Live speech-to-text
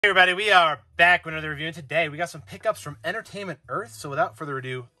Hey everybody, we are back with another review, and today we got some pickups from Entertainment Earth. So without further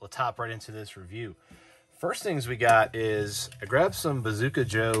ado, let's hop right into this review. First things we got is I grabbed some Bazooka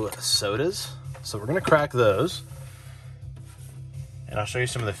Joe sodas. So we're gonna crack those, and I'll show you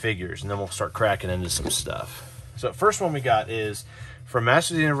some of the figures, and then we'll start cracking into some stuff. So first one we got is from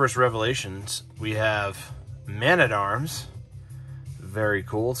Masters of the Universe Revelations. We have Man-at-Arms. Very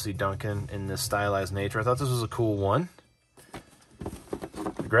cool. See Duncan in this stylized nature. I thought this was a cool one.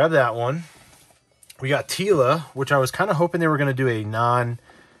 Grab that one. We got Tila, which I was kind of hoping they were going to do a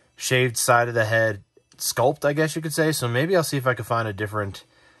non-shaved side of the head sculpt, I guess you could say. So maybe I'll see if I could find a different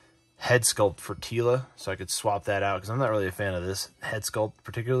head sculpt for Tila, so I could swap that out, because I'm not really a fan of this head sculpt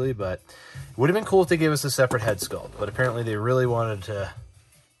particularly, but it would have been cool if they gave us a separate head sculpt, but apparently they really wanted to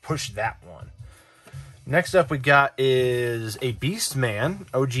push that one. Next up we got is a Beastman,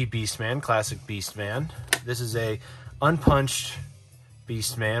 OG Beastman, classic Beastman. This is a unpunched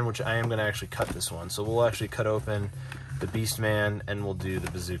Beastman, which I am going to actually cut this one. So we'll actually cut open the Beastman and we'll do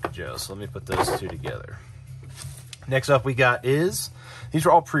the Bazooka Joe. So let me put those two together. Next up we got is, these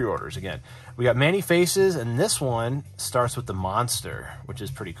are all pre-orders again. We got Man-E-Faces, and this one starts with the monster, which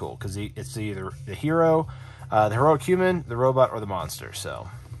is pretty cool because it's either the hero, the heroic human, the robot, or the monster. So,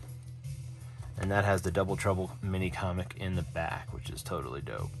 and that has the Double Trouble mini comic in the back, which is totally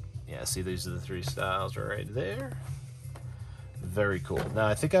dope. Yeah, see, these are the three styles right there. Very cool. Now,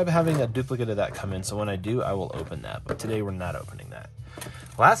 I think I'm having a duplicate of that come in, so when I do, I will open that. But today, we're not opening that.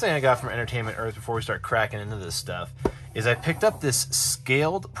 Last thing I got from Entertainment Earth before we start cracking into this stuff is I picked up this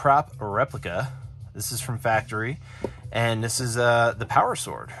scaled prop replica. This is from Factory, and this is the Power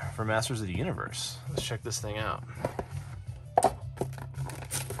Sword from Masters of the Universe. Let's check this thing out.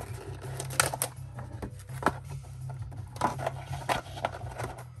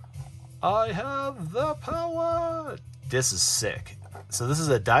 I have the power! This is sick. So this is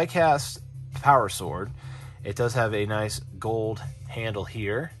a die-cast Power Sword. It does have a nice gold handle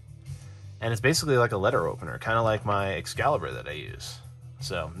here, and it's basically like a letter opener, kind of like my Excalibur that I use.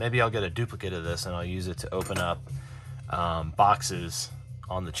 So maybe I'll get a duplicate of this and I'll use it to open up boxes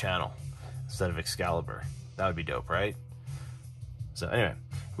on the channel instead of Excalibur. That would be dope, right? So anyway,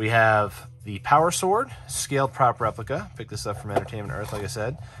 we have the Power Sword, scaled prop replica. Picked this up from Entertainment Earth, like I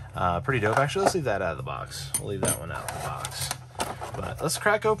said. Pretty dope. Actually, let's leave that out of the box. We'll leave that one out of the box. But let's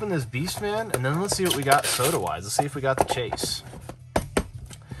crack open this Beastman, and then let's see what we got soda-wise. Let's see if we got the chase.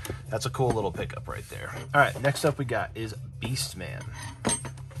 That's a cool little pickup right there. All right, next up we got is Beastman.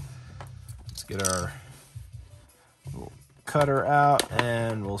 Let's get our little cutter out,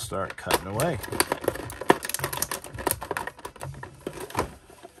 and we'll start cutting away.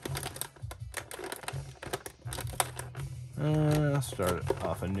 I'll start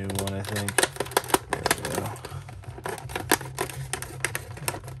off a new one, I think. There we go.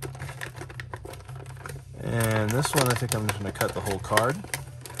 And this one, I think I'm just going to cut the whole card.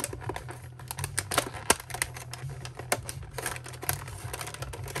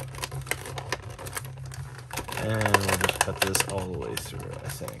 And we'll just cut this all the way through, I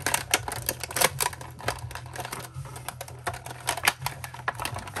think.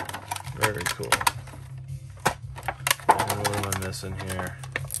 Very cool. What am I missing here?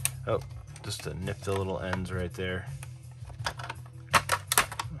 Oh, just to nip the little ends right there.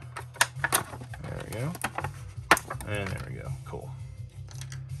 There we go. And there we go. Cool.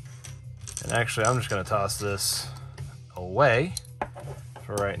 And actually, I'm just going to toss this away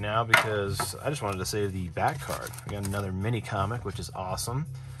for right now because I just wanted to save the back card. We got another mini comic, which is awesome.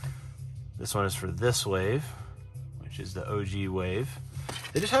 This one is for this wave, which is the OG wave.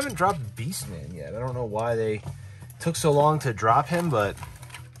 They just haven't dropped Beastman yet. I don't know why they took so long to drop him, but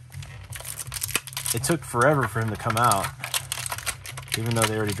it took forever for him to come out, even though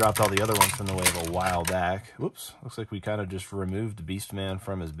they already dropped all the other ones from the wave a while back. Whoops, looks like we kind of just removed the Beastman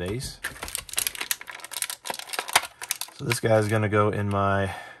from his base. So this guy's going to go in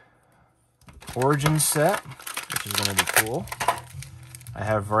my Origin set, which is going to be cool. I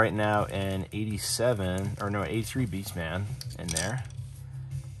have right now an 87, or no, 83 Beastman in there.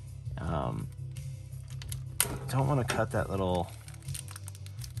 Don't want to cut that little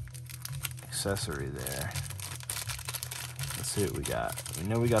accessory there. Let's see what we got. We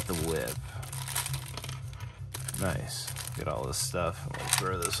know we got the whip. Nice. Get all this stuff. We'll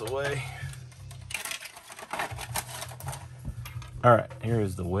throw this away. All right, here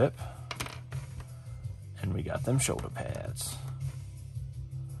is the whip. And we got them shoulder pads.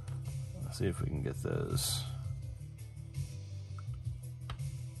 Let's see if we can get those.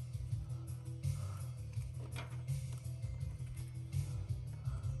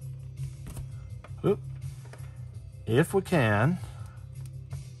 Oop. If we can.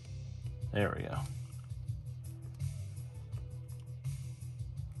 There we go.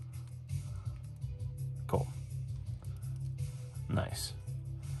 Cool. Nice.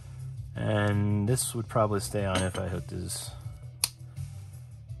 And this would probably stay on if I hooked his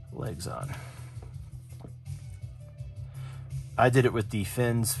legs on. I did it with the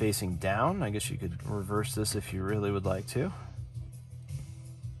fins facing down. I guess you could reverse this if you really would like to.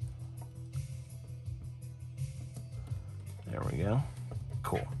 There we go.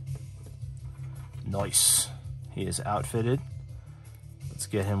 Cool. Nice. He is outfitted. Let's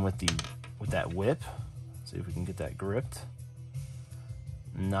get him with that whip. See if we can get that gripped.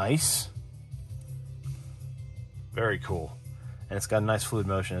 Nice. Very cool. And it's got a nice fluid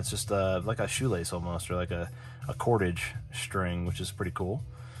motion. It's just like a shoelace almost, or like a cordage string, which is pretty cool.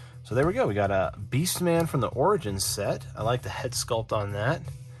 So there we go. We got a Beastman from the Origins set. I like the head sculpt on that.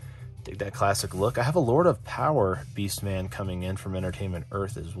 Dig that classic look. I have a Lord of Power Beastman coming in from Entertainment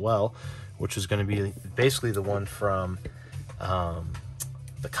Earth as well, which is going to be basically the one from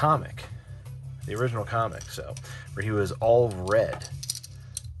the comic, the original comic. So where he was all red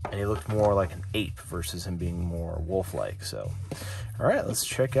and he looked more like an ape versus him being more wolf-like. So, all right, let's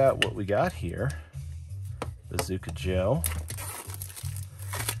check out what we got here. Bazooka Joe.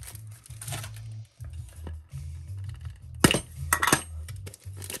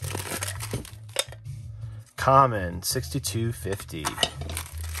 Common, 6250.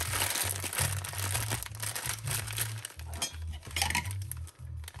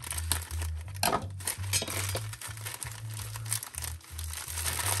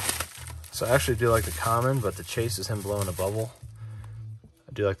 So I actually do like the common, but the chase is him blowing a bubble.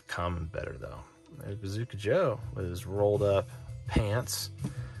 I do like the common better though. There's Bazooka Joe with his rolled up pants.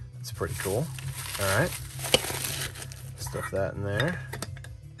 That's pretty cool. All right, stuff that in there.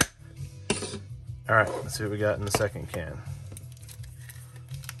 All right, let's see what we got in the second can.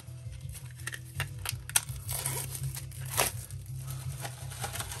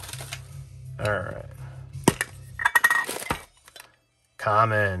 All right.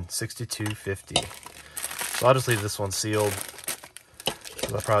 Common, 6250. So I'll just leave this one sealed.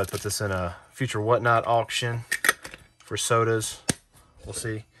 I'll probably put this in a future Whatnot auction for sodas. We'll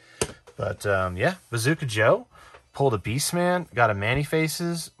see. But yeah, Bazooka Joe. Pulled a Beastman. Got a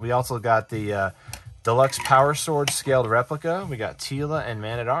Man-E-Faces. We also got the Deluxe Power Sword scaled replica. We got Tila and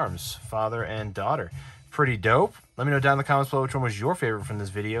Man-at-Arms, father and daughter. Pretty dope. Let me know down in the comments below which one was your favorite from this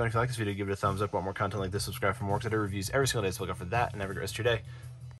video. And if you like this video, give it a thumbs up. Want more content like this, subscribe for more, because I do reviews every single day, so look out for that. And have a great rest of your day.